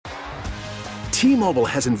T-Mobile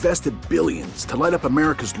has invested billions to light up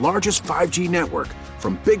America's largest 5G network,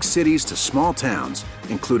 from big cities to small towns,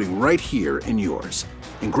 including right here in yours.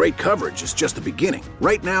 And great coverage is just the beginning.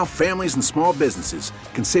 Right now, families and small businesses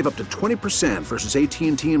can save up to 20% versus AT&T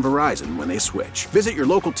and Verizon when they switch. Visit your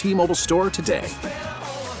local T-Mobile store today.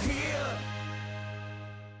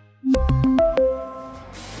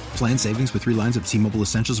 Plan savings with 3 lines of T-Mobile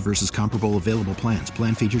Essentials versus comparable available plans.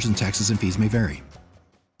 Plan features and taxes and fees may vary.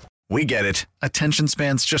 We get it. Attention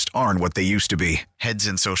spans just aren't what they used to be. Heads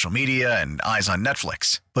in social media and eyes on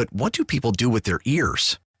Netflix. But what do people do with their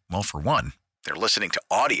ears? Well, for one, they're listening to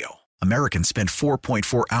audio. Americans spend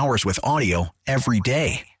 4.4 hours with audio every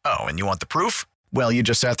day. Oh, and you want the proof? Well, you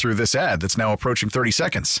just sat through this ad that's now approaching 30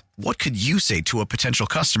 seconds. What could you say to a potential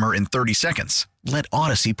customer in 30 seconds? Let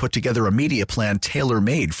Odyssey put together a media plan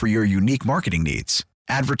tailor-made for your unique marketing needs.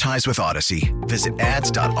 Advertise with Odyssey. Visit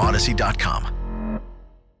ads.odyssey.com.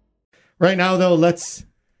 Right now, though, let's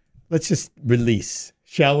just release,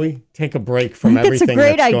 shall we? Take a break from everything that's a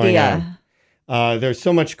great that's idea. Going on. There's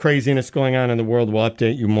so much craziness going on in the world. We'll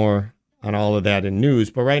update you more on all of that in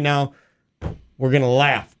news. But right now, we're going to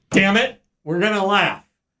laugh. Damn it! We're going to laugh.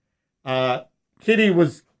 Kitty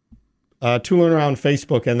was tooling around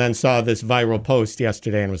Facebook and then saw this viral post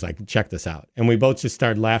yesterday and was like, check this out. And we both just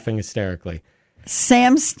started laughing hysterically.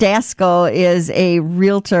 Sam Stasko is a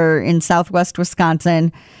realtor in Southwest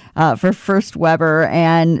Wisconsin for First Weber,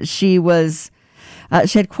 and she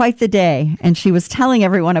had quite the day, and she was telling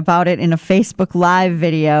everyone about it in a Facebook Live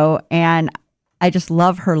video, and I just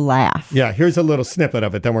love her laugh. Yeah, here's a little snippet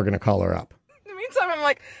of it, then we're going to call her up. In the meantime, I'm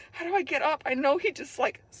like, how do I get up? I know he just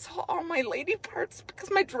saw all my lady parts because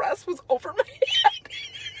my dress was over my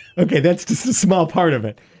head. Okay, that's just a small part of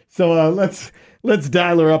it. So let's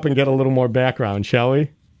dial her up and get a little more background, shall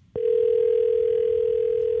we?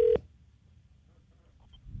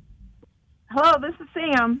 Hello, this is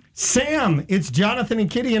Sam. Sam, it's Jonathan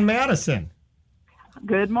and Kitty in Madison.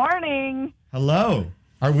 Good morning. Hello.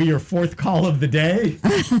 Are we your fourth call of the day?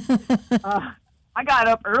 I got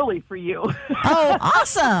up early for you. Oh,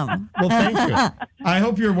 awesome. Well, thank you. I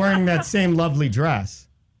hope you're wearing that same lovely dress.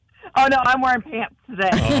 Oh, no, I'm wearing pants today.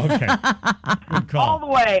 Oh, okay. Good call. All the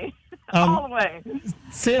way. All the way.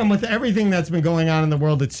 Sam, with everything that's been going on in the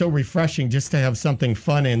world, it's so refreshing just to have something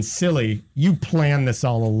fun and silly. You planned this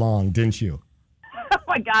all along, didn't you? Oh,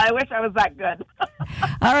 my God, I wish I was that good.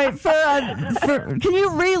 All right, can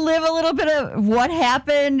you relive a little bit of what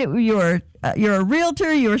happened? You're a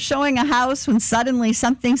realtor. You were showing a house when suddenly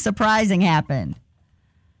something surprising happened.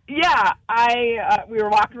 Yeah, we were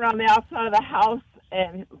walking around the outside of the house,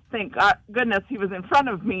 and thank goodness he was in front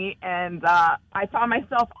of me, and I found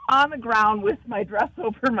myself on the ground with my dress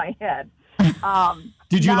over my head.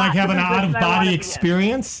 Did you have an out-of-body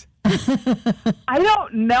experience? I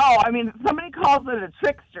don't know. I mean, somebody calls it a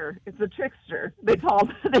trickster. It's a trickster. They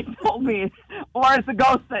told me, or it's a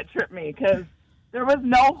ghost that tripped me, because there was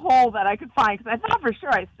no hole that I could find. Because I thought for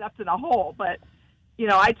sure I stepped in a hole, but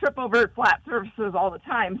I trip over flat surfaces all the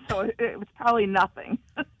time, so it was probably nothing.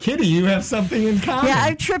 Kitty, you have something in common. Yeah,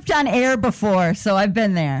 I've tripped on air before, so I've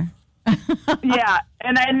been there. Yeah,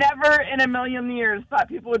 and I never in a million years thought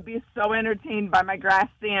people would be so entertained by my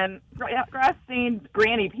grass-stained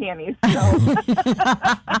granny panties.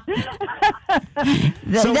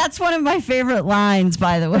 So. That's one of my favorite lines,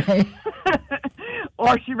 by the way.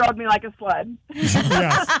 Or she rode me like a sled.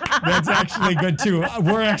 Yes, that's actually good, too.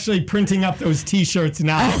 We're actually printing up those T-shirts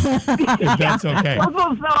now, if that's okay. Those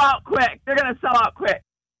will sell out quick. They're going to sell out quick.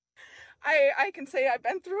 I can say I've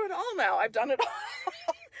been through it all now. I've done it all.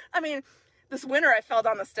 I mean, this winter I fell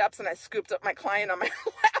down the steps and I scooped up my client on my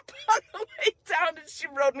lap on the way down, and she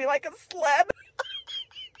rode me like a sled.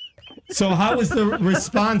 So how has the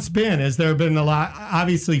response been? Has there been a lot,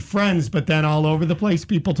 obviously friends, but then all over the place,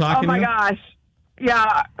 people talking to you? Oh, my gosh.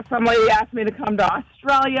 Yeah, some lady asked me to come to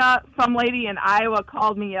Australia. Some lady in Iowa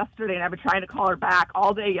called me yesterday, and I've been trying to call her back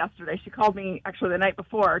all day yesterday. She called me, actually, the night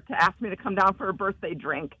before to ask me to come down for a birthday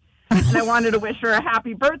drink. And I wanted to wish her a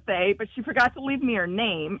happy birthday, but she forgot to leave me her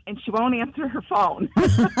name, and she won't answer her phone.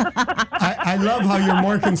 I love how you're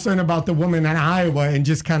more concerned about the woman in Iowa and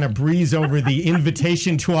just kind of breeze over the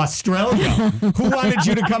invitation to Australia. Who wanted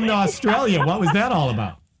you to come to Australia? What was that all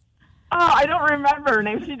about? Oh, I don't remember her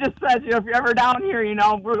name. She just said, if you're ever down here,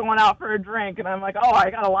 we're going out for a drink. And I'm like, I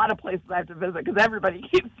got a lot of places I have to visit because everybody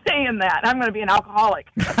keeps saying that. I'm going to be an alcoholic.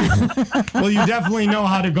 Well, you definitely know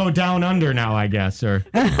how to go down under now, I guess, or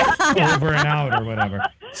over and out or whatever.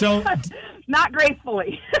 So, not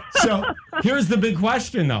gracefully. So here's the big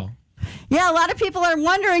question, though. Yeah, a lot of people are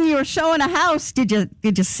wondering, you were showing a house. Did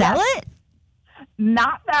you sell it?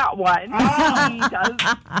 Not that one. Oh.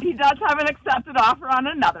 He does have an accepted offer on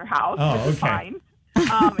another house, which is fine.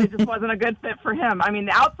 It just wasn't a good fit for him. I mean,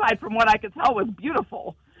 the outside, from what I could tell, was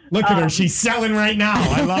beautiful. Look at her. She's selling right now.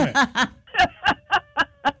 I love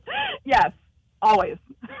it. Yes, always.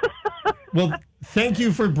 Well, thank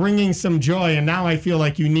you for bringing some joy. And now I feel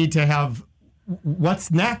like you need to have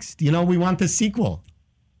what's next. You know, we want the sequel.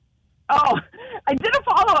 Oh, I did a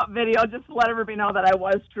follow-up video just to let everybody know that I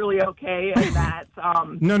was truly okay and that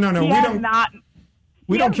No,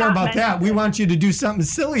 we don't care about that. We want you to do something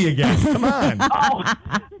silly again. Come on. Oh,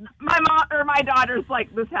 my daughter's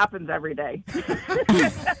like, this happens every day.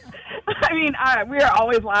 I mean, we are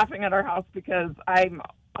always laughing at our house because I'm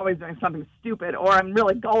always doing something stupid, or I'm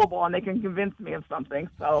really gullible and they can convince me of something.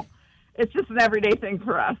 So it's just an everyday thing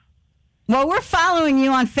for us. Well, we're following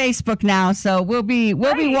you on Facebook now, so we'll be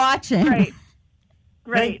watching.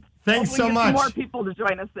 Great. Thanks so much. More people to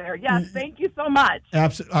join us there. Yes, thank you so much.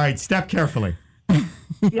 Absolutely. All right, step carefully.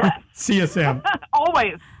 Yes. See you, Sam.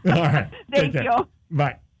 Always. All right. Thank you. Bye.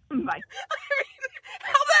 Bye. I mean, how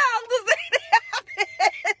the hell does that happen?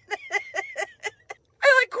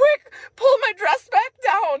 I quick pull my dress back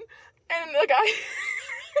down, and the guy,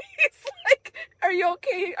 he's like, "Are you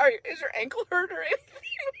okay? Is your ankle hurt or anything?"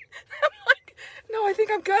 I'm like, "No, I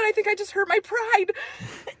think I'm good. I think I just hurt my pride."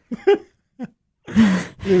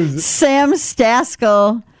 Sam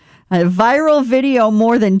Staskell, a viral video,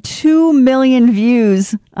 more than 2 million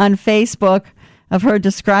views on Facebook of her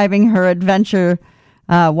describing her adventure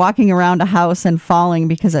walking around a house and falling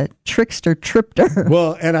because a trickster tripped her.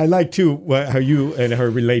 Well, and I like, too, how you and her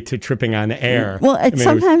relate to tripping on air. Well, it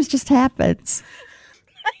sometimes just happens.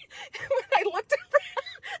 When I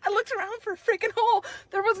looked around for a freaking hole.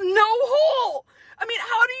 There was no hole. I mean,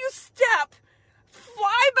 how do you step,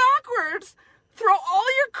 fly backwards, throw all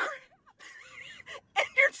your crap and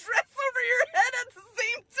your dress over your head at the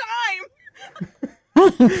same time?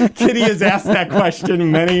 Kitty has asked that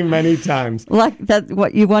question many, many times. Like that,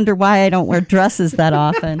 what you wonder why I don't wear dresses that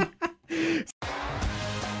often.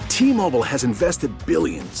 T-Mobile has invested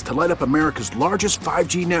billions to light up America's largest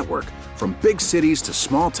 5G network, from big cities to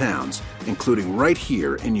small towns, including right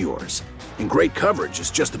here in yours. And great coverage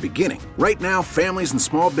is just the beginning. Right now, families and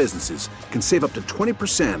small businesses can save up to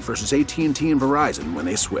 20% versus AT&T and Verizon when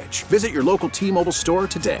they switch. Visit your local T-Mobile store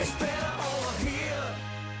today.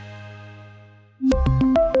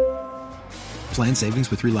 Plan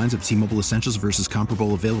savings with 3 lines of T-Mobile Essentials versus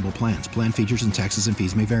comparable available plans. Plan features and taxes and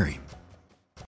fees may vary.